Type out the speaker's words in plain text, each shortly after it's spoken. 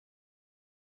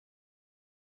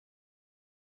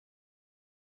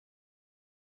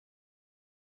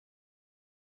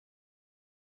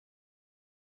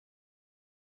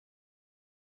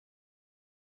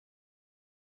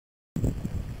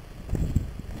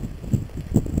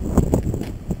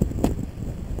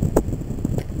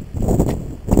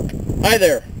Hi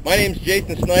there, my name's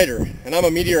Jason Snyder, and I'm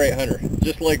a meteorite hunter,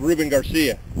 just like Ruben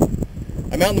Garcia.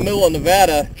 I'm out in the middle of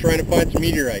Nevada trying to find some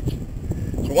meteorites.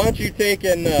 So why don't you take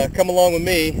and come along with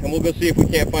me, and we'll go see if we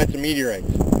can't find some meteorites.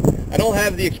 I don't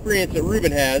have the experience that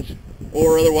Ruben has,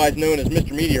 or otherwise known as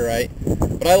Mr. Meteorite,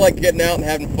 but I like getting out and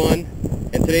having fun,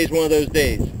 and today's one of those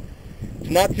days. It's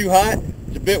not too hot,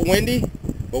 it's a bit windy,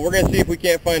 but we're going to see if we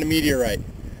can't find a meteorite.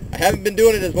 I haven't been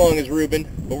doing it as long as Ruben,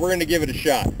 but we're going to give it a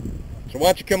shot. So why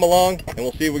don't you come along and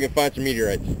we'll see if we can find some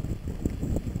meteorites.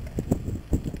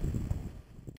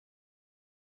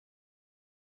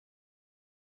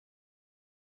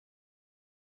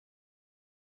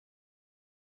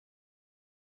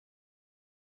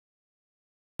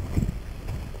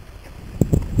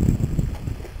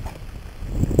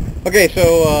 Okay,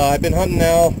 so I've been hunting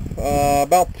now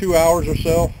about 2 hours or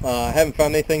so. I haven't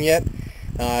found anything yet.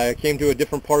 I came to a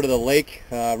different part of the lake.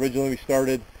 Originally we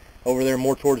started over there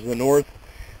more towards the north.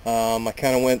 I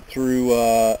kind of went through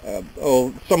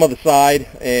some of the side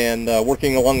and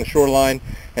working along the shoreline,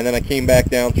 and then I came back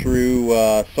down through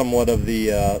somewhat of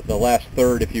the last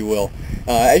third, if you will.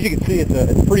 As you can see, it's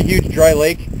a pretty huge dry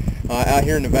lake out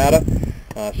here in Nevada,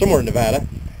 somewhere in Nevada.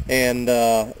 And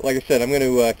like I said, I'm going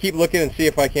to keep looking and see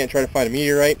if I can't try to find a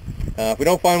meteorite. If we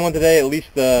don't find one today, at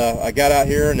least I got out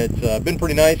here and it's been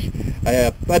pretty nice. I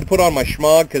had to put on my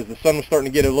schmog because the sun was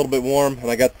starting to get a little bit warm, and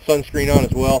I got the sunscreen on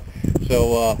as well.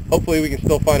 So hopefully we can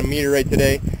still find a meteorite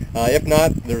today. If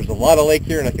not, there's a lot of lake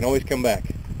here and I can always come back.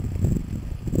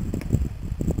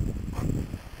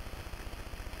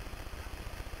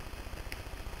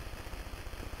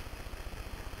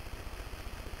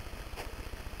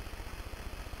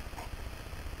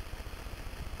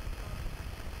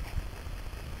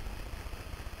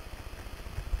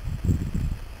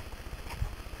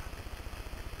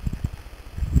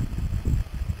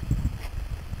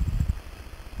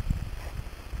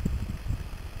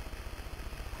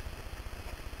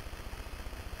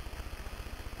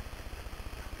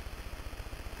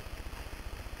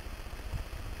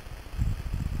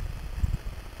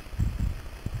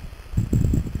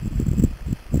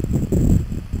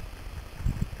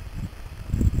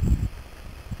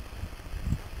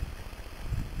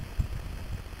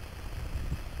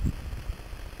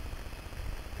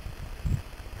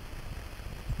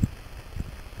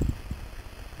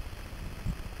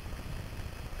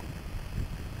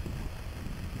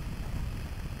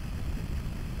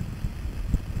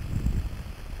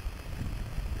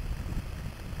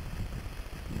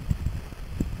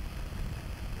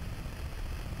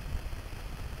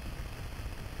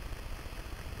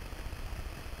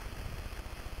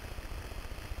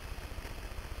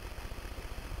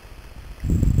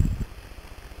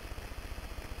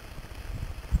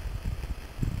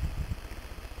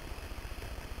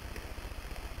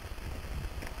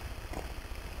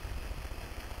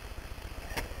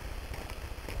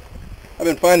 I've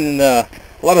been finding a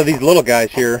lot of these little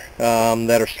guys here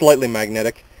that are slightly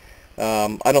magnetic.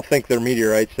 I don't think they're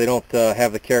meteorites. They don't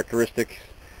have the characteristics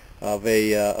of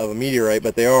a meteorite,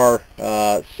 but they are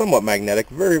somewhat magnetic,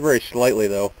 very, very slightly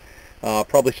though.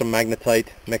 Probably some magnetite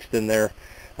mixed in there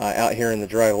out here in the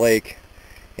dry lake.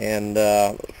 And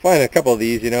finding a couple of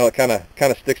these, you know, it kind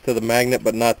of sticks to the magnet,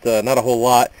 but not a whole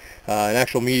lot. An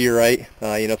actual meteorite,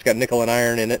 you know, it's got nickel and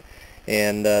iron in it,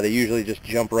 and they usually just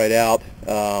jump right out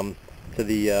to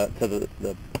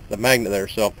the magnet there.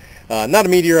 So not a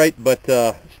meteorite, but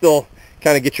still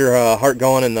kind of get your heart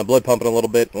going and the blood pumping a little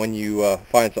bit when you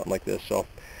find something like this. So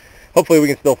hopefully we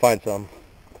can still find some.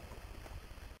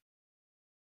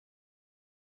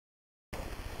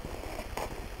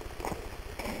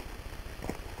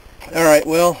 Alright,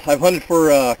 well, I've hunted for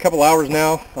a couple hours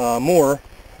now, more,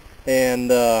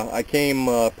 and I came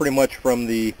pretty much from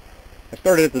I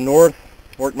started at the north,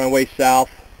 worked my way south,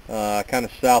 kind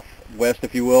of southwest,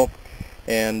 if you will,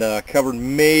 and covered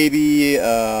maybe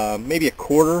a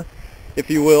quarter, if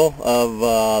you will,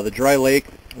 of the dry lake,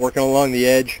 working along the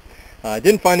edge. I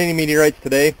didn't find any meteorites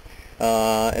today,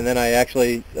 and then I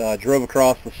actually drove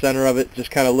across the center of it,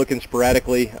 just kind of looking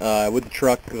sporadically with the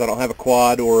truck because I don't have a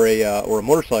quad or a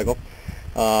motorcycle.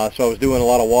 So I was doing a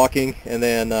lot of walking, and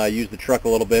then used the truck a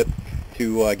little bit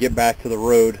to get back to the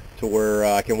road to where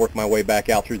I can work my way back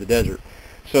out through the desert.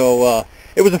 So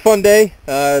it was a fun day.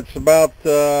 It's about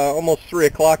almost 3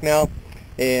 o'clock now,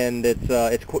 and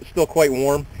it's still quite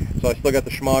warm, so I still got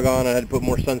the schmog on. I had to put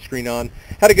more sunscreen on.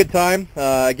 Had a good time.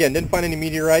 Again, didn't find any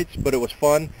meteorites, but it was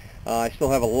fun. I still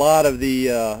have a lot of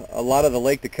the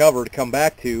lake to cover to come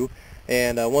back to,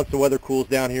 and once the weather cools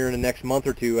down here in the next month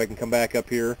or two, I can come back up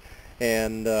here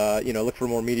and you know, look for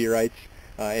more meteorites.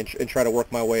 and try to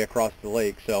work my way across the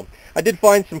lake. So I did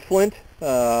find some flint.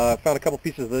 I found a couple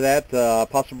pieces of that,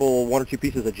 possible 1 or 2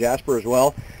 pieces of jasper as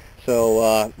well.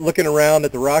 So looking around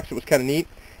at the rocks, it was kind of neat,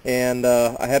 and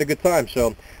I had a good time.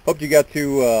 So hope you got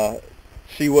to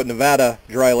see what Nevada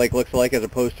dry lake looks like as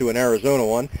opposed to an Arizona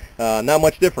one. Not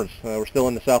much difference. We're still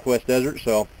in the Southwest desert,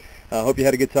 so hope you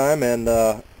had a good time, and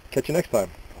catch you next time.